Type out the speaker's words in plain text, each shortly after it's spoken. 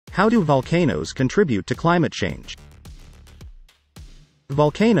How do volcanoes contribute to climate change?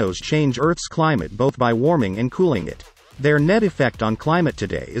 Volcanoes change Earth's climate both by warming and cooling it. Their net effect on climate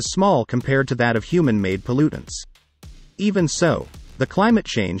today is small compared to that of human-made pollutants. Even so, the climate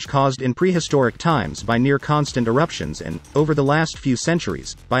change caused in prehistoric times by near-constant eruptions and, over the last few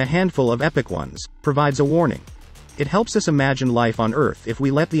centuries, by a handful of epic ones, provides a warning. It helps us imagine life on Earth if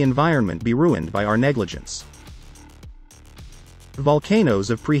we let the environment be ruined by our negligence. Volcanoes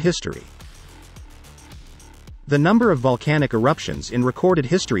of prehistory. The number of volcanic eruptions in recorded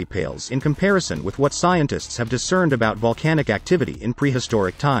history pales in comparison with what scientists have discerned about volcanic activity in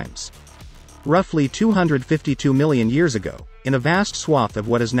prehistoric times. Roughly 252 million years ago, in a vast swath of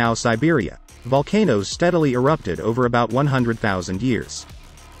what is now Siberia, volcanoes steadily erupted over about 100,000 years.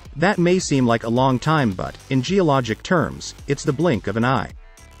 That may seem like a long time, but, in geologic terms, it's the blink of an eye.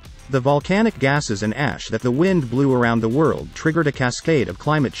 The volcanic gases and ash that the wind blew around the world triggered a cascade of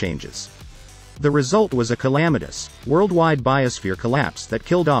climate changes. The result was a calamitous, worldwide biosphere collapse that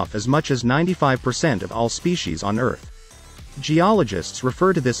killed off as much as 95% of all species on Earth. Geologists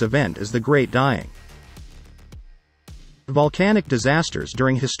refer to this event as the Great Dying. Volcanic disasters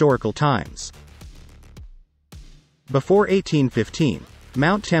during historical times. Before 1815,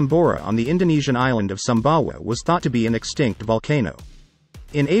 Mount Tambora on the Indonesian island of Sumbawa was thought to be an extinct volcano.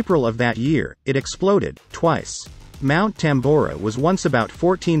 In April of that year, it exploded, twice. Mount Tambora was once about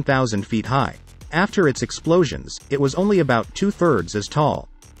 14,000 feet high. After its explosions, it was only about two-thirds as tall.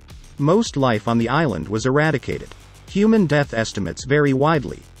 Most life on the island was eradicated. Human death estimates vary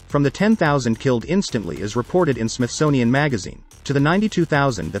widely, from the 10,000 killed instantly as reported in Smithsonian Magazine, to the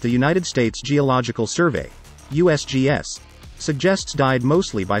 92,000 that the United States Geological Survey, USGS, suggests died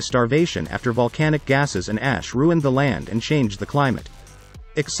mostly by starvation after volcanic gases and ash ruined the land and changed the climate.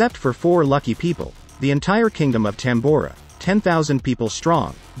 Except for 4 lucky people, the entire kingdom of Tambora, 10,000 people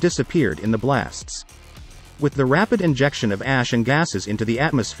strong, disappeared in the blasts. With the rapid injection of ash and gases into the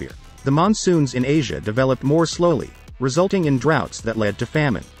atmosphere, the monsoons in Asia developed more slowly, resulting in droughts that led to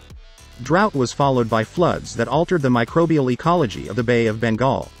famine. Drought was followed by floods that altered the microbial ecology of the Bay of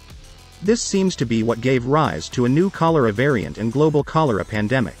Bengal. This seems to be what gave rise to a new cholera variant and global cholera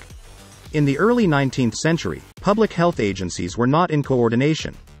pandemic. In the early 19th century, public health agencies were not in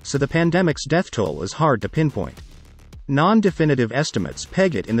coordination, so the pandemic's death toll is hard to pinpoint. Non-definitive estimates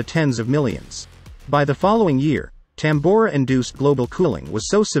peg it in the tens of millions. By the following year, Tambora-induced global cooling was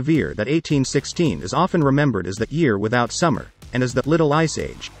so severe that 1816 is often remembered as the year without summer, and as the Little Ice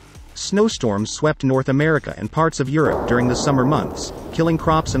Age. Snowstorms swept North America and parts of Europe during the summer months, killing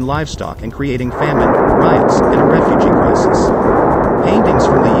crops and livestock and creating famine, riots, and a refugee crisis. Paintings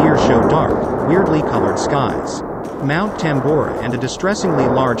from the year show dark, weirdly colored skies. Mount Tambora and a distressingly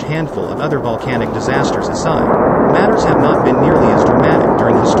large handful of other volcanic disasters aside, matters have not been nearly as dramatic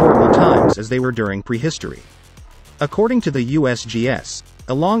during historical times as they were during prehistory. According to the USGS,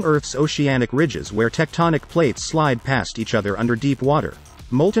 along Earth's oceanic ridges where tectonic plates slide past each other under deep water,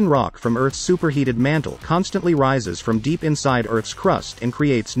 molten rock from Earth's superheated mantle constantly rises from deep inside Earth's crust and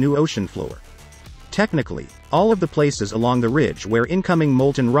creates new ocean floor. Technically, all of the places along the ridge where incoming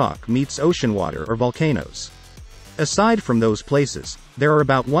molten rock meets ocean water are volcanoes. Aside from those places, there are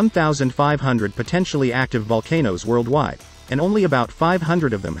about 1,500 potentially active volcanoes worldwide, and only about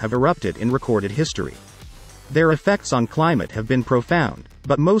 500 of them have erupted in recorded history. Their effects on climate have been profound,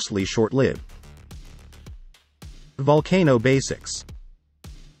 but mostly short-lived. Volcano basics.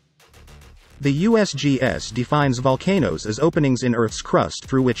 The USGS defines volcanoes as openings in Earth's crust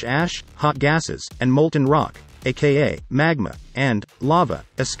through which ash, hot gases, and molten rock, aka magma, and lava,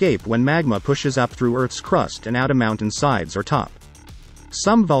 escape when magma pushes up through Earth's crust and out a mountain's sides or top.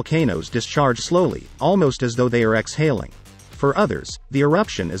 Some volcanoes discharge slowly, almost as though they are exhaling. For others, the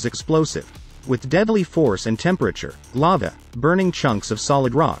eruption is explosive. With deadly force and temperature, lava, burning chunks of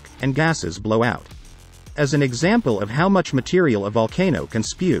solid rock, and gases blow out. As an example of how much material a volcano can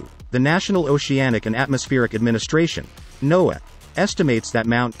spew, the National Oceanic and Atmospheric Administration, NOAA, estimates that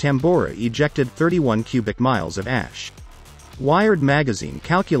Mount Tambora ejected 31 cubic miles of ash. Wired magazine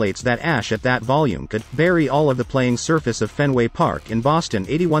calculates that ash at that volume could bury all of the playing surface of Fenway Park in Boston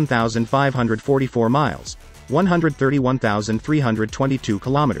 81,544 miles, 131,322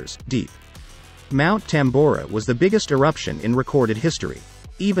 kilometers, deep. Mount Tambora was the biggest eruption in recorded history.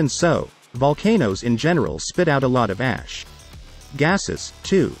 Even so, volcanoes in general spit out a lot of ash. Gases,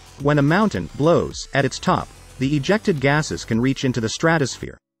 too. When a mountain blows at its top, the ejected gases can reach into the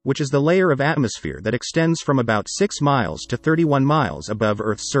stratosphere, which is the layer of atmosphere that extends from about 6 miles to 31 miles above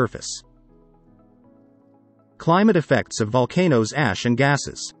Earth's surface. Climate effects of volcanoes' ash and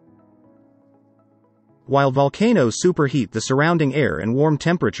gases. While volcanoes superheat the surrounding air and warm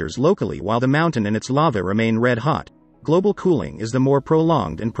temperatures locally while the mountain and its lava remain red hot, global cooling is the more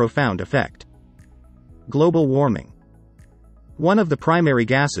prolonged and profound effect. Global warming. One of the primary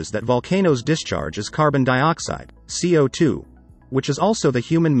gases that volcanoes discharge is carbon dioxide, CO2, which is also the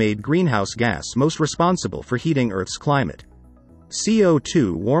human-made greenhouse gas most responsible for heating Earth's climate.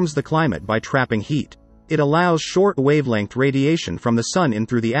 CO2 warms the climate by trapping heat. It allows short-wavelength radiation from the sun in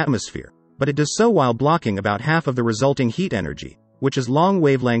through the atmosphere, but it does so while blocking about half of the resulting heat energy, which is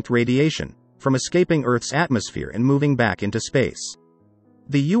long-wavelength radiation, from escaping Earth's atmosphere and moving back into space.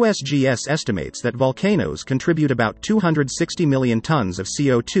 The USGS estimates that volcanoes contribute about 260 million tons of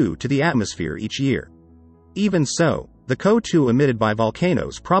CO2 to the atmosphere each year. Even so, the CO2 emitted by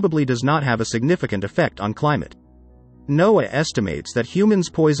volcanoes probably does not have a significant effect on climate. NOAA estimates that humans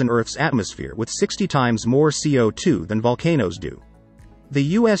poison Earth's atmosphere with 60 times more CO2 than volcanoes do.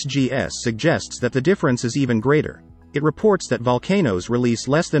 The USGS suggests that the difference is even greater. It reports that volcanoes release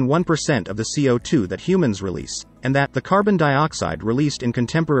less than 1% of the CO2 that humans release, and that the carbon dioxide released in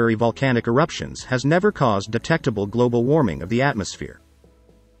contemporary volcanic eruptions has never caused detectable global warming of the atmosphere.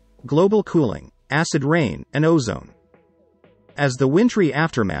 Global cooling, acid rain, and ozone. As the wintry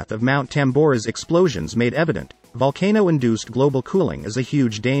aftermath of Mount Tambora's explosions made evident, volcano-induced global cooling is a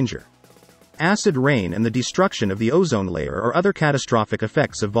huge danger. Acid rain and the destruction of the ozone layer are other catastrophic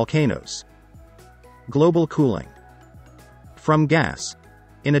effects of volcanoes. Global cooling. From gas.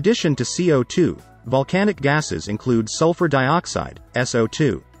 In addition to CO2, volcanic gases include sulfur dioxide,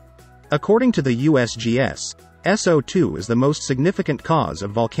 SO2. According to the USGS, SO2 is the most significant cause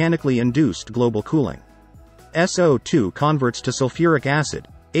of volcanically induced global cooling. SO2 converts to sulfuric acid,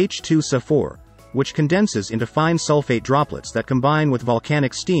 H2SO4, which condenses into fine sulfate droplets that combine with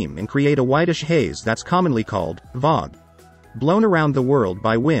volcanic steam and create a whitish haze that's commonly called fog. Blown around the world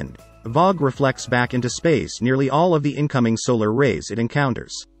by wind, fog reflects back into space nearly all of the incoming solar rays it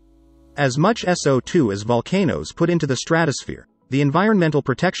encounters. As much SO2 as volcanoes put into the stratosphere, the Environmental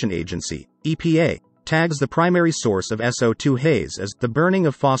Protection Agency, EPA, tags the primary source of SO2 haze as the burning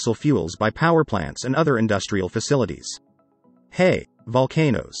of fossil fuels by power plants and other industrial facilities. Hey,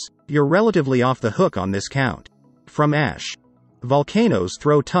 volcanoes, you're relatively off the hook on this count. From ash. Volcanoes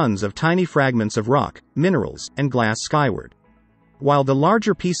throw tons of tiny fragments of rock, minerals, and glass skyward. While the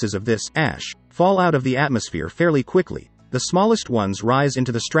larger pieces of this ash fall out of the atmosphere fairly quickly, the smallest ones rise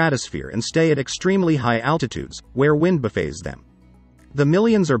into the stratosphere and stay at extremely high altitudes, where wind buffets them. The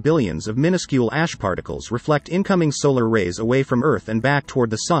millions or billions of minuscule ash particles reflect incoming solar rays away from Earth and back toward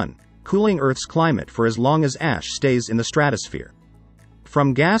the Sun, cooling Earth's climate for as long as ash stays in the stratosphere.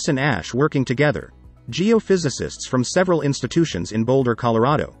 From gas and ash working together, geophysicists from several institutions in Boulder,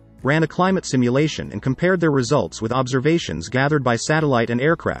 Colorado, ran a climate simulation and compared their results with observations gathered by satellite and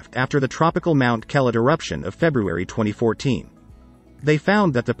aircraft after the tropical Mount Kellet eruption of February 2014. They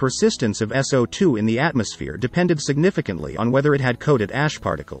found that the persistence of SO2 in the atmosphere depended significantly on whether it had coated ash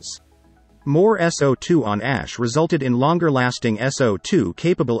particles. More SO2 on ash resulted in longer-lasting SO2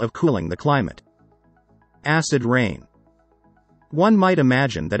 capable of cooling the climate. Acid rain. One might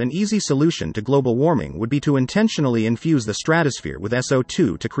imagine that an easy solution to global warming would be to intentionally infuse the stratosphere with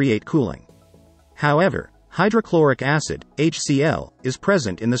SO2 to create cooling. However, hydrochloric acid, HCl, is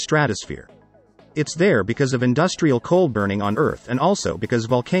present in the stratosphere. It's there because of industrial coal burning on Earth and also because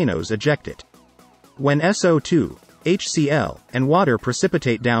volcanoes eject it. When SO2, HCl, and water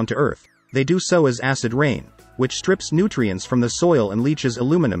precipitate down to Earth, they do so as acid rain, which strips nutrients from the soil and leaches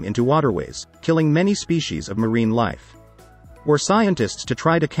aluminum into waterways, killing many species of marine life. Were scientists to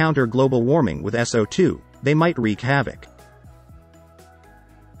try to counter global warming with SO2, they might wreak havoc.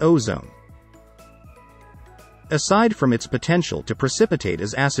 Ozone. Aside from its potential to precipitate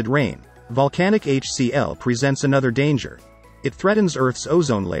as acid rain, volcanic HCl presents another danger. It threatens Earth's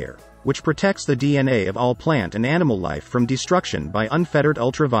ozone layer, which protects the DNA of all plant and animal life from destruction by unfettered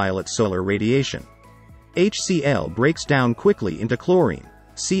ultraviolet solar radiation. HCl breaks down quickly into chlorine,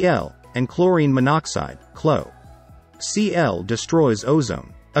 Cl, and chlorine monoxide, ClO. Cl destroys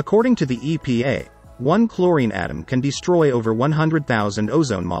ozone. According to the EPA, one chlorine atom can destroy over 100,000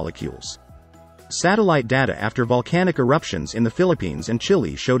 ozone molecules. Satellite data after volcanic eruptions in the Philippines and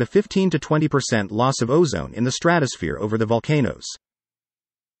Chile showed a 15 to 20% loss of ozone in the stratosphere over the volcanoes.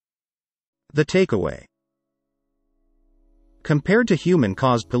 The takeaway. Compared to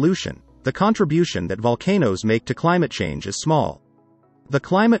human-caused pollution, the contribution that volcanoes make to climate change is small. The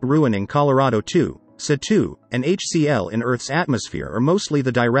climate-ruining Colorado 2, CO2, and HCl in Earth's atmosphere are mostly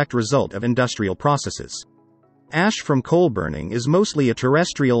the direct result of industrial processes. Ash from coal burning is mostly a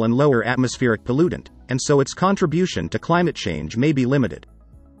terrestrial and lower atmospheric pollutant, and so its contribution to climate change may be limited.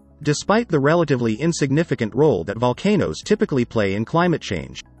 Despite the relatively insignificant role that volcanoes typically play in climate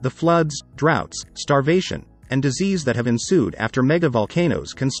change, the floods, droughts, starvation, and disease that have ensued after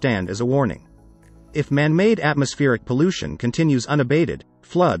megavolcanoes can stand as a warning. If man-made atmospheric pollution continues unabated,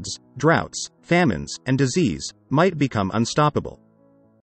 floods, droughts, famines, and disease might become unstoppable.